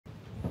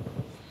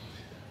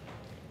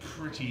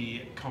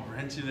pretty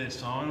comprehensive there,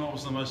 Simon. What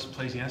was the most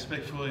pleasing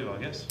aspect for you, I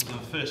guess? Was it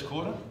the first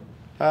quarter?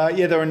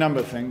 Yeah, there were a number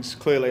of things.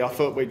 Clearly, I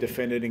thought we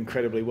defended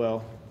incredibly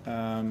well.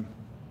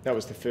 That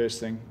was the first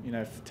thing. You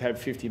know, to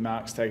have 50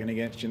 marks taken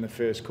against you in the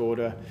first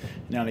quarter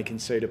and only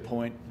concede a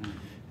point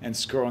and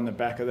score on the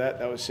back of that,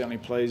 that was certainly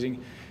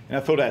pleasing. And I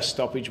thought our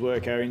stoppage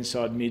work, our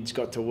inside mids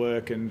got to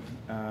work and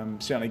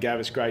certainly gave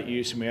us great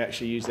use, and we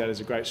actually used that as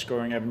a great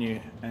scoring avenue.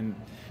 And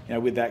you know,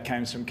 with that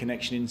came some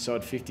connection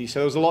inside 50. So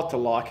there was a lot to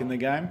like in the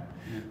game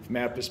from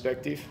our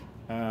perspective.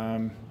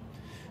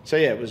 So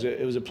yeah,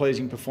 it was a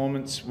pleasing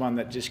performance, one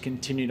that just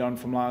continued on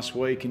from last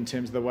week in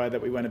terms of the way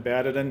that we went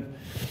about it. And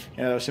you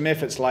know, there were some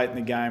efforts late in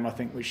the game, I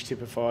think, which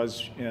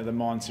typifies the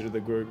mindset of the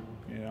group.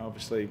 You know,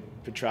 obviously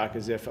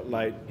Petrarca's effort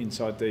late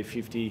inside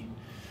D50,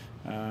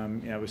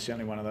 was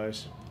certainly one of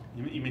those.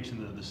 You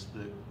mentioned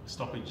the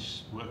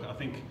stoppage work. I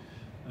think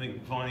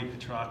Viney,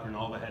 Petrarca and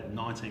Olver had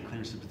 19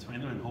 clearances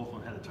between them, and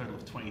Hawthorn had a total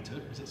of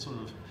 22. Is it sort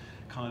of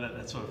kind of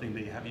that sort of thing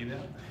that you're happy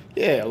about?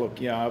 Yeah, look,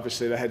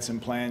 obviously they had some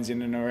plans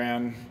in and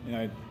around,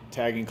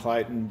 tagging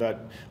Clayton,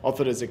 but I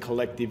thought as a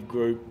collective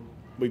group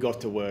we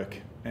got to work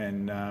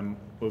and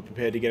we were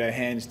prepared to get our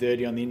hands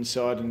dirty on the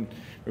inside, and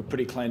we were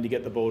pretty clean to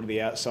get the ball to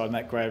the outside, and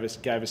that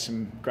gave us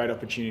some great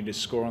opportunity to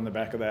score on the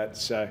back of that.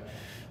 So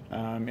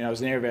it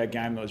was an area of our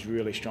game that was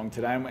really strong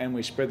today, and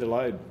we spread the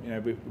load.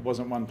 It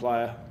wasn't one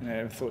player.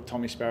 I thought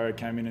Tommy Sparrow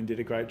came in and did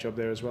a great job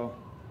there as well.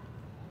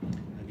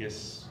 I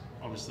guess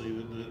obviously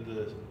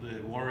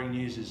the worrying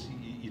news is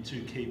your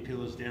two key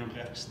pillars down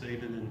back,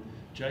 Stephen and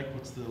Jake.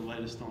 What's the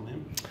latest on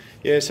them?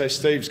 Yeah, so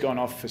Steve's gone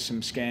off for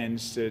some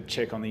scans to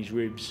check on these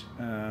ribs.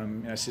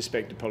 I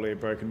suspected probably a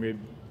broken rib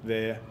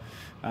there.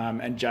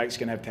 And Jake's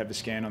going to have a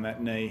scan on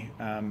that knee.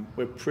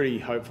 We're pretty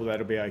hopeful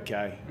that'll be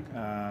okay.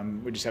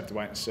 We just have to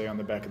wait and see on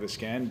the back of the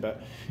scan.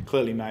 But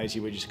clearly, Maisie,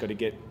 we just got to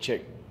get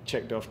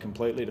checked off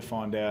completely to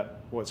find out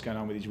what's going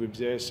on with his ribs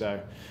there. So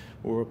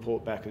we'll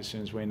report back as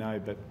soon as we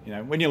know. But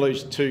when you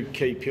lose two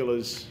key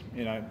pillars,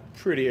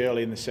 pretty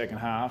early in the second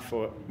half,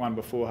 or one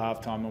before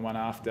halftime and one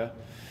after,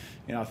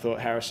 I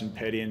thought Harrison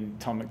Petty and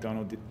Tom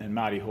McDonald and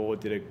Marty Horde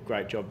did a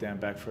great job down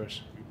back for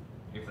us.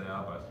 If they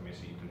are both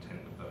missing, you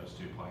content with those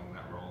two playing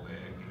that role there,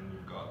 and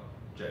you've got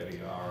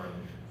JVR and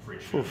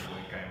Fritsch who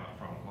came up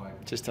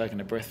front. Just taking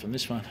a breath from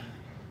this one.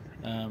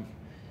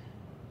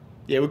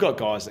 We've got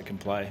guys that can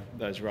play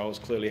those roles.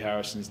 Clearly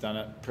Harrison's done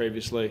it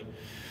previously.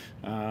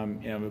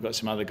 We've got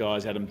some other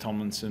guys, Adam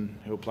Tomlinson,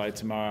 who'll play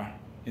tomorrow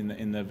in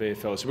the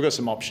VFL. So we've got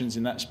some options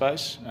in that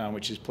space,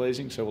 which is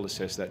pleasing. So we'll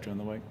assess that during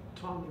the week.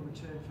 Timely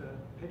return for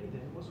Petty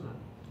then, wasn't it?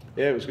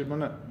 Yeah, it was good,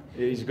 wasn't it?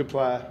 He's a good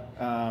player,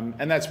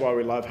 and that's why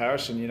we love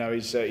Harrison.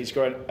 He's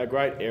got a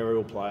great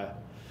aerial player,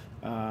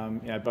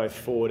 both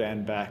forward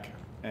and back,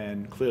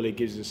 and clearly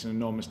gives us an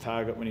enormous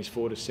target when he's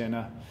forward to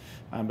centre.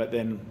 But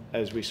then,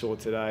 as we saw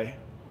today,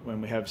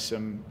 when we have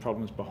some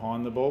problems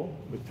behind the ball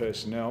with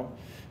personnel,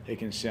 he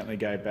can certainly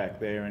go back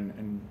there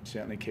and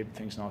certainly keep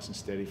things nice and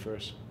steady for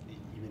us.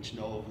 You mentioned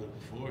Oliver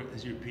before.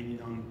 Has your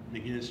opinion on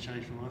McGuinness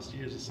changed from last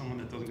year? Is it someone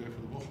that doesn't go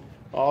for the ball?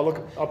 Oh,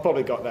 look, I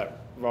probably got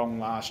that wrong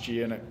last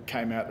year, and it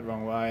came out the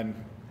wrong way. And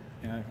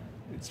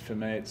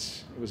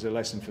it was a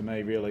lesson for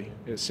me, really.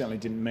 It certainly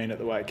didn't mean it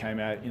the way it came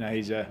out.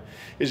 He's a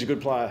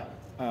good player.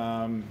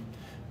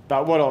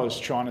 But what I was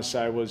trying to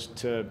say was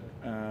to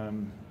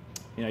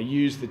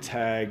use the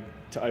tag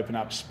to open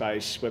up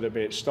space, whether it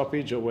be at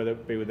stoppage or whether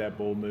it be with our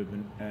ball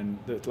movement. And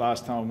the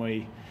last time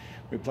we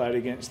played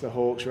against the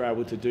Hawks, we were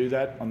able to do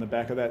that on the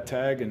back of that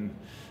tag, and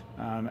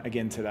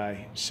again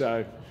today.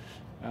 So,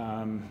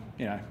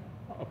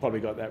 I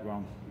probably got that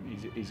wrong.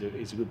 He's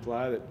a good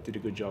player that did a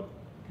good job.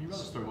 Can you run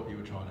us through what you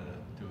were trying to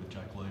do with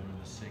Jake Lever in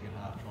the second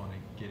half, trying to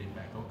get him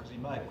back on? Because he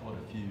made quite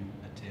a few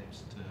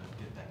attempts to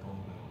get back on,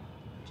 but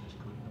it just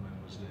couldn't.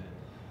 Was there?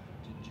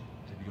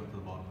 Have you got to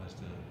the bottom as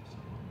to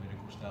some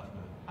medical stuff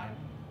for Amy?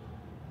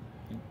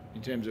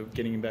 In terms of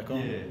getting him back on?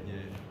 Yeah.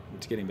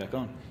 To get him back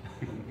on.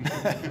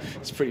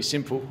 It's pretty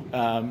simple.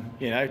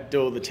 Do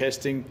all the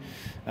testing,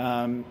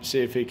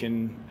 see if he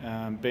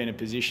can be in a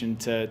position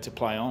to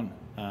play on.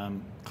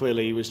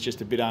 Clearly he was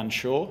just a bit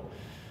unsure,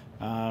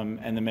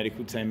 and the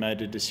medical team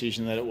made a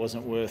decision that it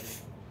wasn't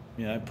worth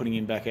putting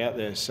him back out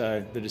there.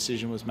 So the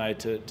decision was made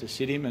to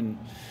sit him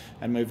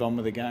and move on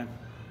with the game.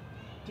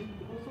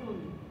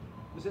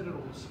 Was that at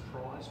all a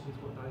surprise with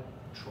what they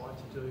tried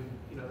to do?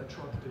 They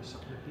tried to do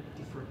something a bit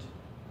different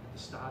at the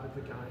start of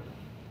the game.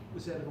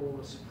 Was that at all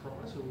a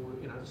surprise, or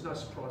there's no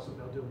surprise that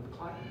they'll do with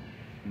Clayton,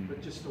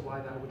 but just the way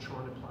they were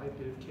trying to play a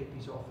bit of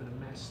keepies off and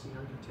amass the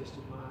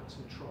uncontested marks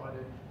and try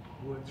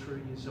to work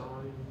through your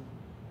zone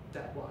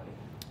that way?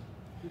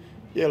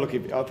 Yeah, look,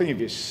 I think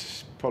if you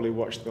probably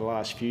watched the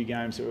last few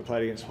games that were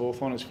played against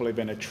Hawthorn, it's probably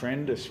been a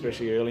trend,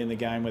 especially early in the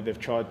game, where they've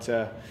tried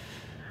to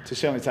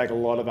certainly take a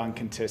lot of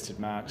uncontested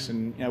marks,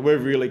 and we're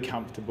really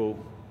comfortable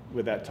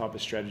with that type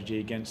of strategy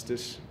against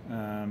us.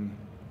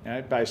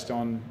 Based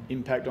on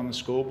impact on the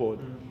scoreboard.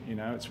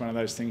 It's one of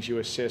those things you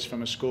assess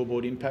from a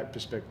scoreboard impact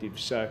perspective.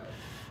 So,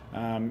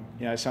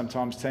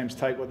 sometimes teams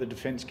take what the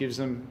defence gives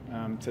them.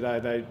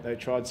 Today they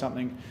tried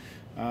something.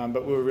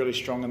 but we were really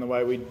strong in the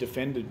way we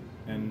defended,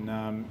 and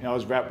I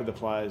was wrapped with the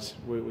players.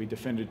 We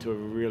defended to a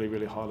really,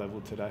 really high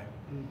level today.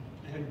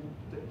 And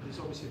there's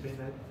obviously been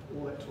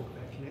all that talk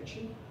about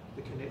connection.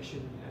 The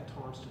connection at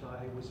times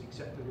today was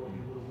exactly what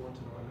you would have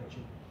wanted, I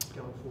imagine,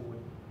 going forward.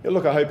 Yeah,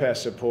 look, I hope our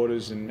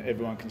supporters and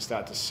everyone can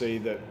start to see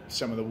that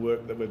some of the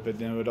work that we've been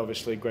doing.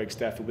 Obviously, Greg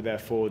Stafford with our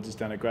forwards has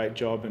done a great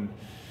job, and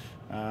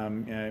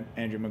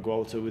Andrew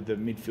McGualter with the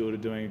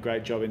midfielder doing a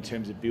great job in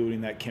terms of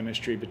building that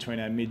chemistry between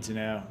our mids and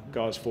our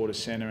guys forward to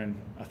centre, and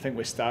I think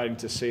we're starting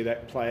to see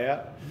that play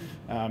out.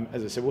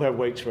 As I said, we'll have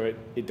weeks where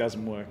it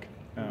doesn't work,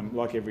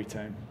 like every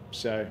team.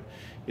 So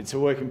it's a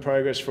work in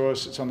progress for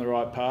us. It's on the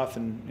right path,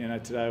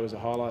 and today was a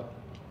highlight.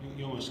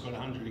 You almost got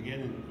 100 again,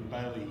 and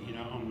Bailey,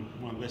 on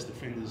one of the best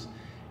defenders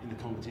in the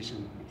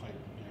competition, played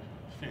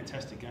a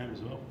fantastic game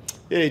as well.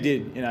 Yeah, he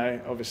did.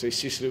 Obviously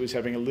Sicily was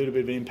having a little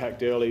bit of an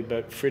impact early,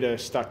 but Fritter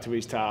stuck to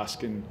his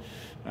task, and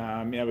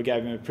we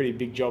gave him a pretty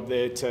big job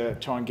there to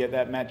try and get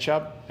that match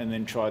up, and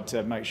then tried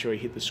to make sure he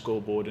hit the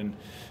scoreboard. And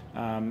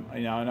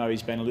I know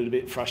he's been a little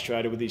bit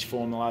frustrated with his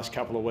form the last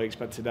couple of weeks,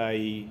 but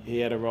today he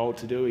had a role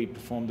to do. He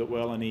performed it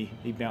well, and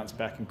he bounced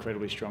back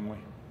incredibly strongly.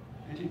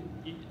 And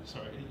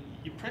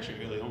your pressure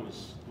early on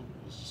was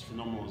just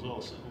phenomenal as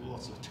well. So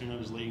lots of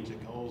turnovers leading to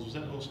goals. Was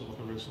that also like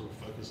a real sort of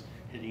focus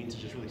heading in to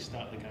just really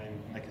start the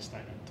game, make a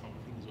statement type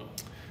of thing as well?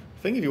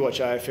 I think if you watch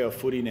AFL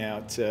footy now,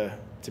 it's a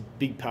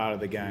big part of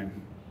the game.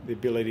 The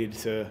ability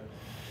to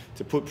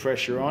put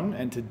pressure on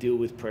and to deal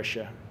with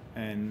pressure.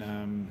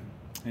 And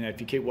if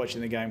you keep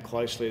watching the game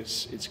closely,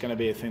 it's going to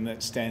be a thing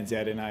that stands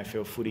out in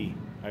AFL footy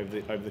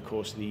over the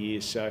course of the year.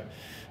 So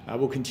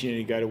we'll continue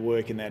to go to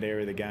work in that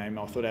area of the game.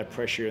 I thought our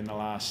pressure in the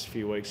last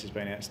few weeks has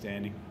been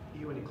outstanding. Are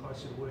you any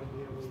closer to working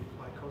there when you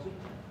play Cosy?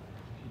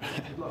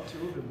 You'd love to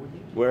of him, wouldn't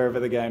you? Wherever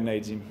the game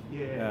needs him.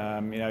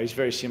 Yeah. He's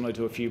very similar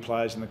to a few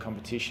players in the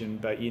competition,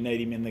 but you need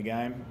him in the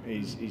game.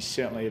 He's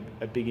certainly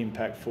a big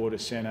impact forward to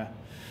centre,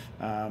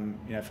 from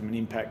an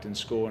impact and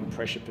score and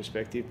pressure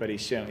perspective, but he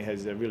certainly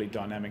has a really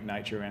dynamic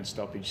nature around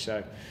stoppage.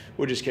 So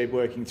we'll just keep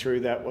working through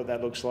that, what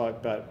that looks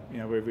like, but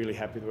we're really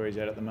happy with where he's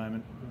at the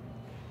moment.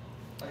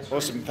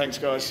 Awesome. Thanks,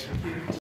 guys.